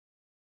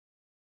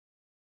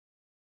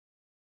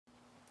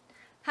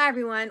Hi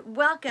everyone,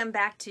 welcome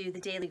back to the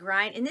Daily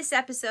Grind. In this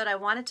episode, I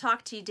want to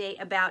talk to you today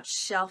about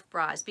shelf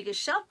bras because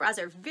shelf bras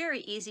are very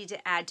easy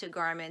to add to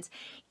garments,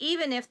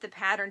 even if the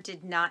pattern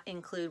did not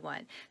include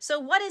one. So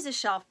what is a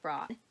shelf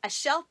bra? A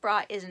shelf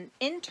bra is an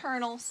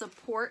internal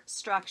support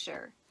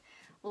structure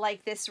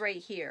like this right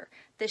here.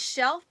 The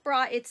shelf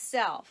bra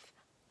itself,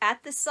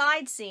 at the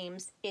side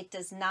seams, it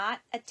does not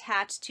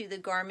attach to the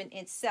garment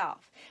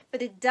itself,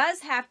 but it does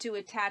have to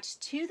attach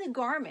to the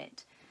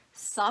garment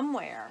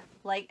somewhere,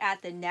 like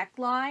at the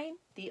neckline,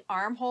 the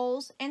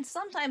armholes, and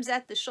sometimes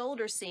at the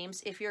shoulder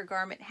seams if your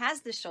garment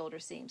has the shoulder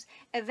seams.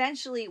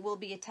 Eventually it will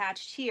be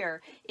attached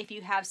here if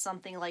you have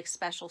something like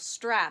special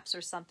straps or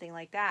something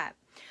like that.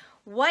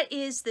 What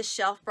is the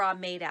shelf bra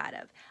made out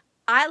of?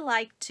 I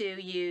like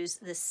to use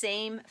the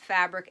same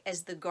fabric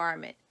as the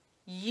garment,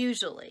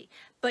 usually,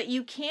 but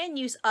you can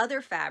use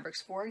other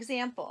fabrics. For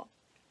example,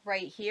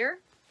 right here,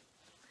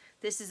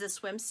 this is a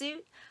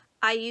swimsuit.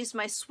 I used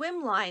my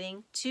swim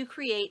lining to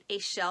create a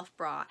shelf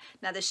bra.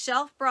 Now the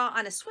shelf bra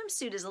on a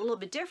swimsuit is a little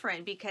bit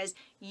different because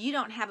you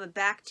don't have a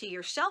back to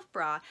your shelf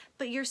bra,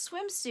 but your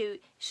swimsuit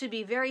should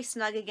be very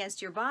snug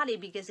against your body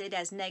because it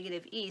has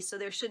negative E, so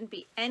there shouldn't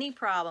be any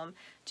problem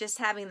just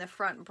having the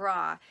front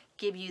bra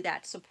give you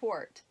that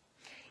support.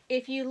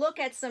 If you look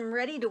at some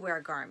ready-to-wear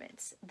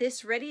garments,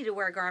 this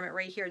ready-to-wear garment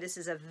right here, this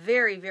is a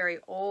very, very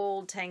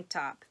old tank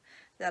top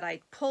that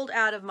I pulled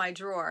out of my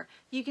drawer.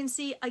 You can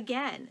see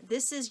again,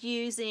 this is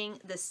using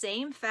the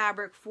same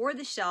fabric for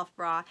the shelf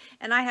bra,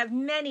 and I have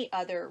many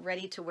other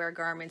ready-to-wear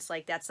garments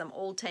like that, some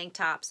old tank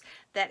tops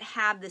that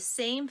have the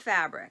same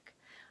fabric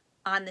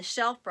on the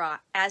shelf bra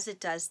as it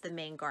does the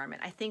main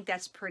garment. I think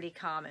that's pretty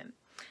common.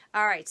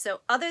 All right,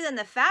 so other than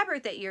the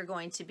fabric that you're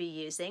going to be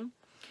using,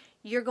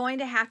 you're going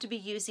to have to be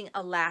using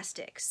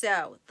elastic.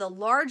 So the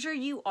larger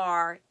you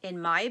are,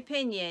 in my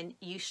opinion,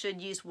 you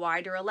should use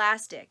wider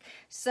elastic.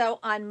 So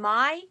on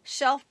my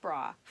shelf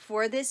bra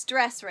for this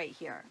dress right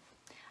here,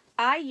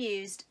 I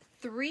used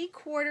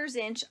 3/4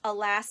 inch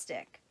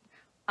elastic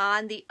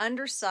on the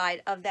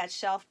underside of that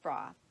shelf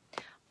bra.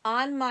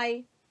 On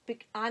my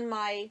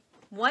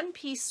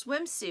one-piece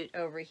swimsuit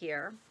over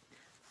here,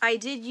 I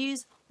did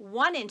use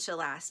 1 inch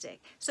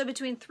elastic. So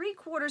between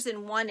 3/4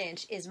 and 1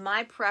 inch is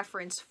my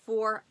preference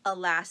for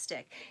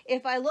elastic.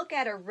 If I look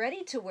at a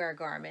ready-to-wear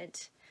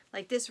garment,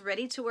 like this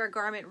ready-to-wear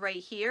garment right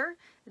here,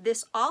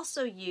 this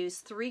also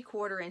used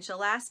 3/4 inch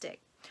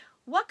elastic.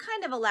 What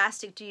kind of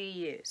elastic do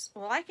you use?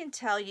 Well, I can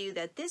tell you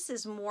that this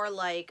is more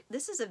like,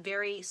 this is a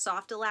very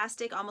soft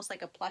elastic, almost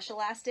like a plush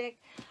elastic.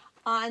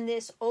 On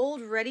this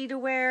old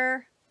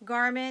ready-to-wear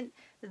garment,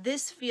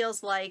 this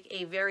feels like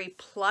a very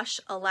plush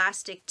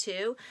elastic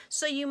too.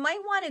 So you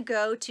might want to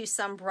go to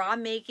some bra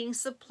making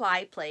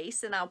supply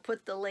place, and I'll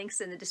put the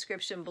links in the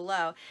description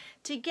below,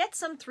 to get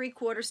some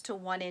 3/4 to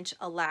 1 inch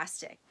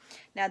elastic.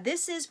 Now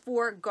this is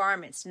for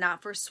garments,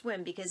 not for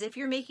swim, because if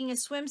you're making a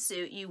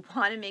swimsuit, you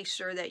want to make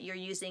sure that you're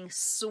using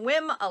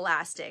swim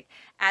elastic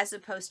as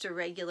opposed to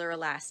regular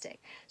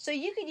elastic. So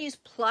you could use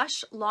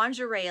plush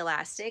lingerie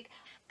elastic.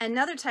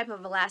 Another type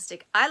of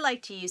elastic I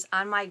like to use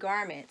on my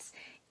garments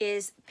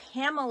is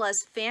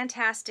Pamela's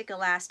Fantastic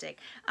Elastic.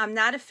 I'm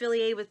not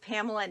affiliated with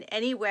Pamela in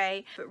any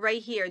way, but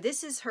right here,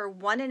 this is her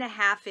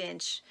 1.5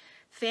 inch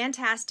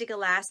Fantastic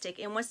Elastic.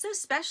 And what's so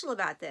special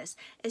about this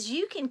is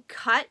you can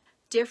cut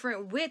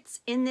different widths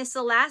in this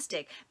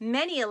elastic.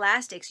 Many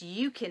elastics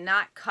you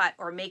cannot cut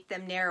or make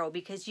them narrow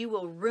because you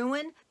will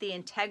ruin the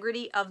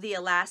integrity of the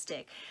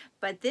elastic.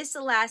 But this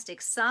elastic,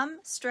 some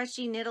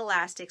stretchy knit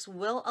elastics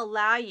will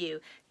allow you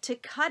to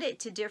cut it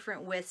to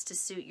different widths to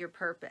suit your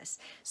purpose.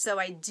 So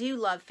I do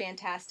love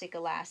Fantastic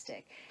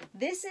Elastic.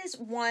 This is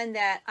one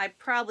that I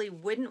probably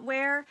wouldn't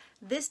wear.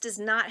 This does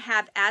not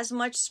have as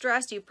much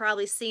stress. You've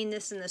probably seen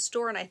this in the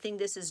store, and I think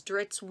this is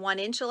Drit's 1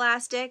 inch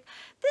elastic.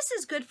 This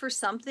is good for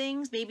some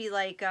things, maybe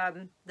like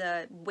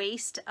the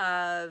waist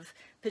of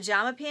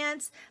pajama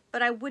pants,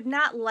 but I would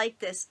not like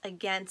this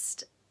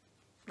against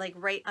like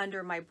right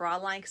under my bra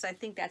line because I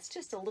think that's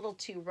just a little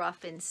too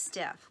rough and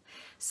stiff.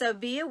 So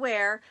be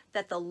aware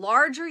that the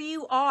larger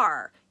you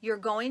are, you're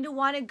going to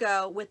want to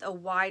go with a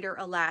wider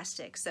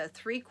elastic. So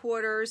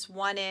 3/4,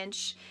 1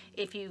 inch.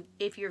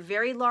 If you're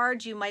very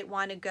large, you might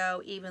want to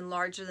go even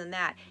larger than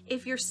that.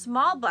 If you're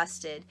small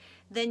busted,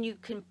 then you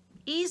can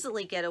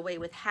easily get away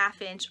with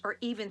 1/2 inch or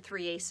even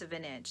 3/8 of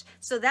an inch.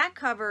 So that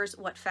covers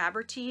what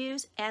fabric to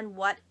use and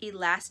what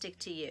elastic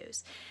to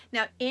use.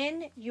 Now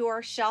in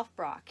your shelf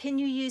bra, can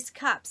you use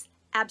cups?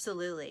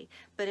 Absolutely.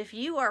 But if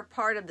you are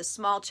part of the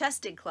small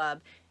chested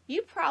club,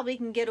 you probably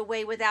can get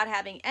away without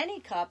having any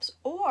cups,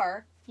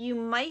 or you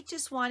might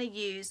just want to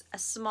use a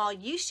small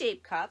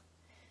U-shaped cup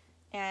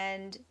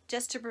and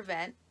just to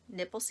prevent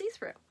nipple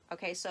see-through.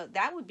 Okay, so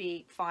that would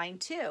be fine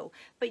too,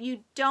 but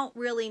you don't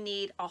really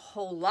need a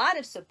whole lot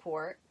of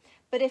support.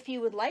 But if you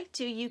would like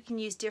to, you can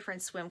use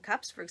different swim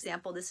cups. For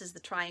example, this is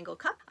the triangle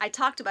cup. I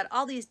talked about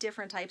all these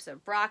different types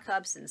of bra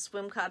cups and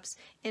swim cups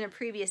in a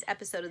previous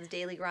episode of the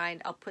Daily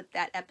Grind. I'll put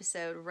that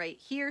episode right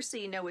here so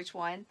you know which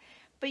one.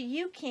 But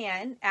you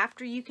can,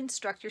 after you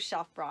construct your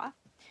shelf bra,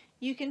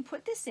 you can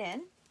put this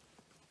in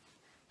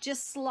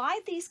Just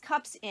slide these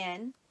cups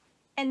in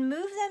and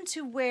move them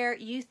to where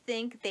you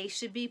think they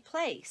should be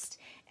placed.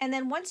 And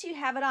then once you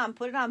have it on,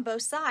 put it on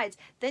both sides,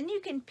 then you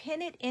can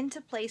pin it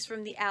into place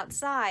from the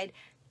outside,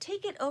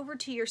 take it over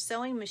to your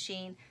sewing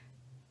machine,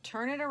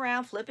 turn it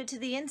around, flip it to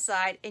the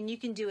inside, and you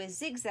can do a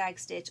zigzag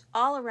stitch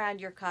all around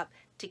your cup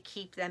to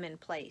keep them in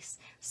place.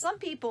 Some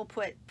people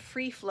put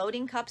free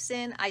floating cups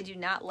in. I do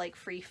not like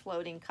free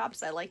floating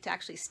cups. I like to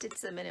actually stitch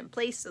them in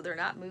place so they're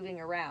not moving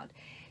around.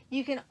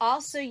 You can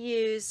also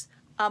use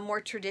a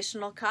more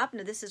traditional cup.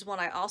 Now this is one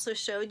I also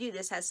showed you.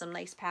 This has some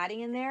nice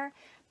padding in there.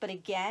 But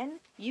again,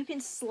 you can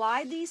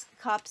slide these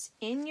cups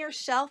in your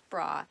shelf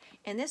bra,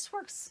 and this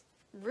works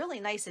really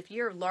nice. If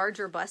you're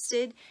larger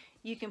busted,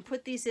 you can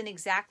put these in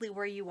exactly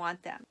where you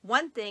want them.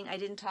 One thing I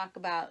didn't talk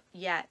about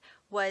yet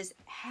was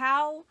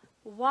how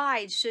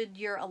wide should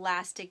your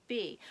elastic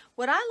be.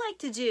 What I like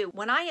to do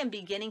when I am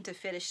beginning to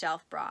fit a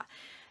shelf bra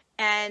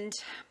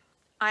and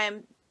I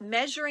am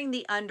measuring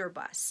the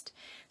underbust.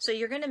 So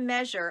you're going to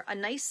measure a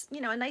nice,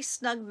 a nice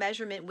snug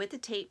measurement with a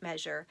tape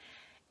measure.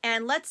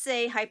 And let's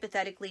say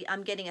hypothetically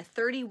I'm getting a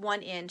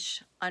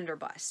 31-inch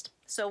underbust.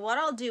 So what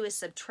I'll do is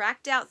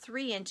subtract out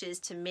 3 inches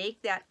to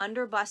make that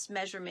underbust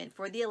measurement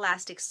for the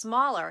elastic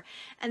smaller.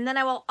 And then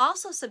I will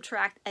also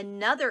subtract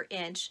another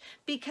inch,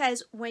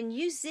 because when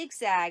you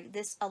zigzag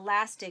this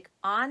elastic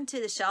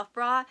onto the shelf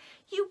bra,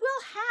 you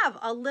will have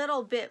a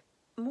little bit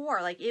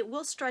more, like it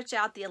will stretch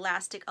out the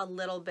elastic a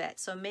little bit.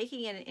 So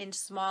making it an inch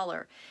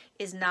smaller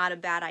is not a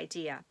bad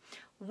idea.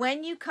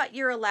 When you cut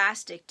your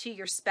elastic to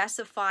your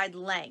specified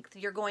length,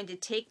 you're going to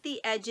take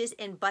the edges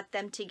and butt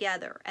them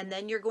together, and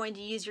then you're going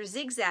to use your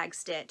zigzag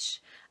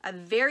stitch, a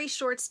very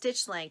short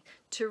stitch length,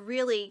 to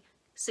really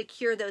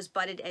secure those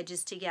butted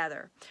edges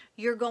together.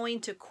 You're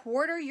going to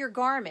quarter your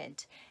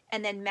garment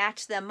and then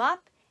match them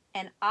up,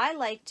 and I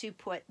like to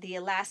put the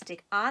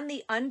elastic on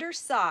the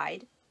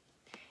underside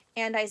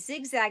and I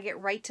zigzag it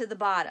right to the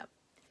bottom.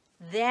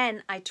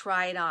 Then I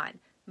try it on,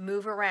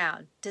 move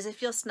around. Does it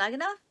feel snug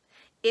enough?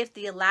 If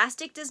the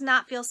elastic does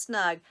not feel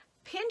snug,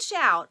 pinch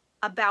out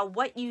about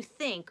what you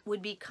think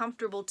would be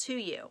comfortable to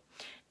you.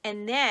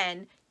 And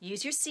then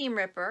use your seam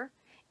ripper,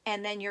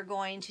 and then you're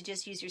going to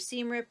just use your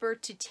seam ripper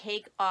to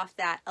take off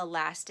that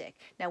elastic.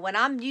 Now when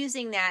I'm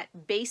using that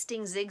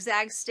basting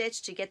zigzag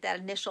stitch to get that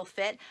initial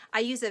fit,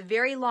 I use a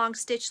very long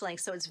stitch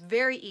length, so it's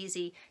very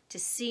easy to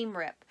seam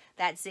rip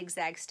that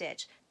zigzag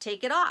stitch.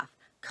 Take it off,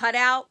 cut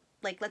out,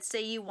 like let's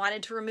say you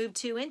wanted to remove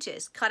 2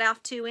 inches, cut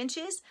off 2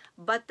 inches,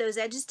 butt those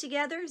edges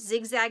together,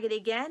 zigzag it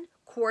again,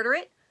 quarter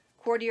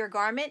your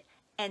garment,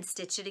 and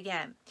stitch it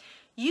again.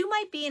 You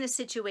might be in a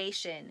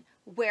situation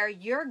where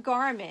your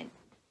garment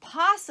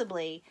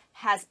possibly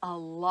has a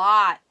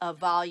lot of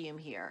volume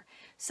here.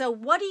 So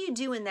what do you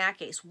do in that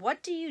case?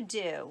 What do you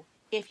do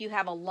if you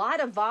have a lot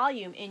of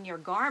volume in your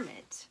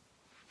garment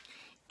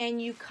and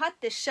you cut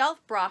the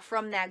shelf bra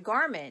from that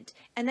garment,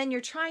 and then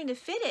you're trying to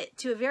fit it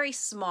to a very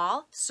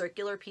small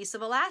circular piece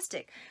of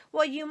elastic?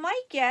 Well, you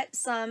might get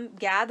some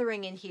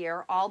gathering in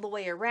here all the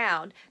way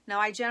around. Now,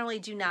 I generally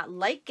do not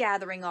like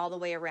gathering all the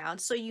way around,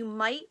 so you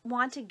might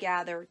want to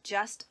gather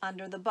just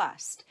under the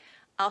bust.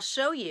 I'll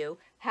show you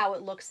how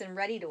it looks in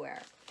ready to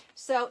wear.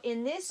 So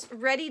in this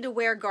ready to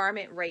wear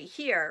garment right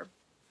here,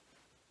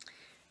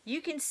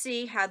 you can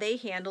see how they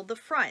handled the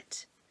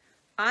front.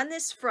 On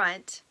this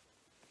front,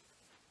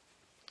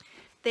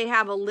 they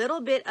have a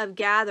little bit of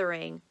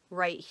gathering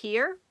right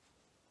here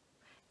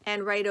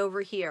and right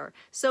over here.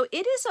 So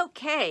it is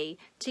okay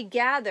to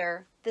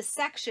gather the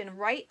section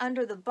right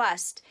under the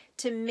bust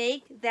to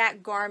make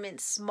that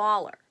garment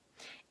smaller.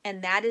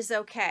 And that is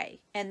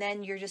okay. And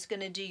then you're just going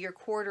to do your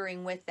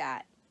quartering with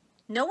that.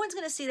 No one's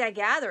going to see that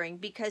gathering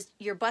because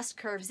your bust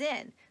curves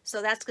in.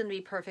 So that's going to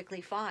be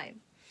perfectly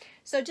fine.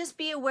 So just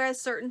be aware of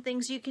certain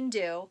things you can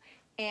do.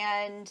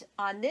 And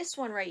on this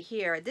one right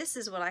here, this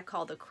is what I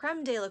call the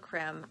creme de la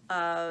creme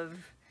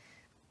of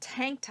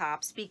tank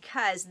tops,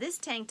 because this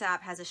tank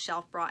top has a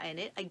shelf bra in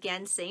it.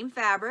 Again, same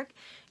fabric.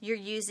 You're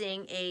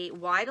using a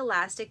wide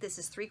elastic. This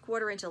is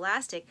 3/4 inch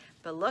elastic,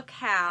 but look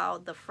how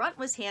the front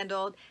was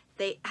handled.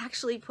 They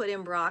actually put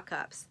in bra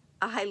cups.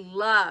 I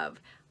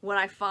love when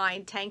I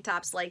find tank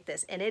tops like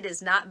this, and it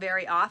is not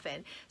very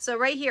often. So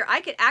right here,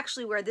 I could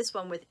actually wear this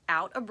one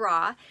without a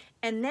bra,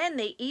 and then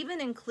they even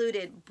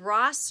included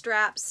bra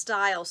strap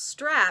style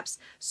straps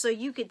so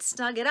you could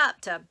snug it up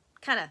to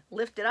kind of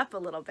lift it up a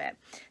little bit.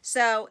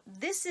 So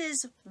this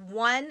is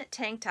one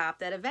tank top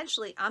that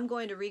eventually I'm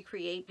going to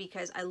recreate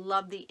because I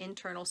love the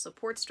internal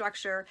support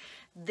structure.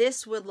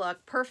 This would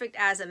look perfect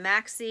as a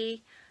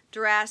maxi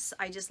dress.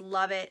 I just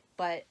love it,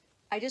 but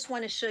I just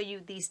want to show you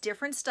these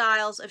different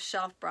styles of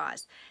shelf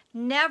bras.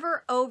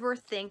 Never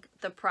overthink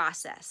the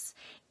process.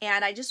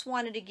 And I just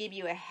wanted to give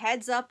you a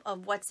heads up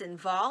of what's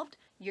involved.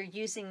 You're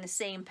using the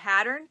same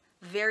pattern,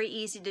 very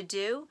easy to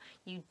do.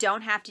 You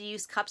don't have to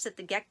use cups at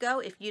the get-go.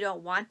 If you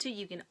don't want to,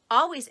 you can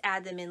always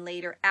add them in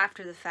later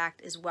after the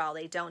fact as well.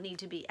 They don't need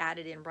to be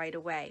added in right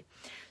away.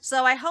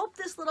 So I hope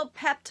this little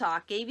pep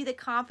talk gave you the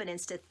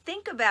confidence to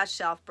think about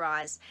shelf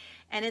bras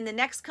And in the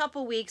next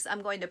couple weeks,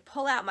 I'm going to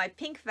pull out my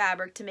pink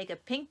fabric to make a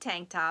pink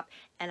tank top,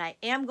 and I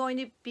am going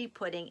to be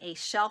putting a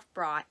shelf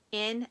bra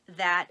in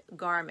that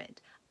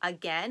garment.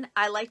 Again,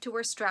 I like to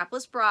wear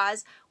strapless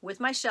bras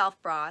with my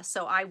shelf bra,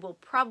 so I will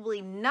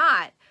probably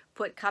not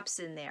put cups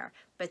in there,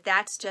 but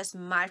that's just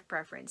my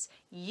preference.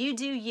 You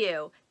do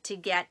you to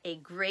get a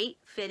great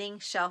fitting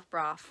shelf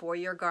bra for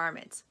your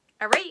garments.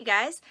 All right, you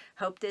guys,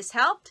 hope this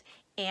helped,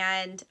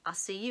 and I'll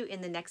see you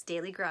in the next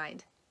daily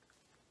grind.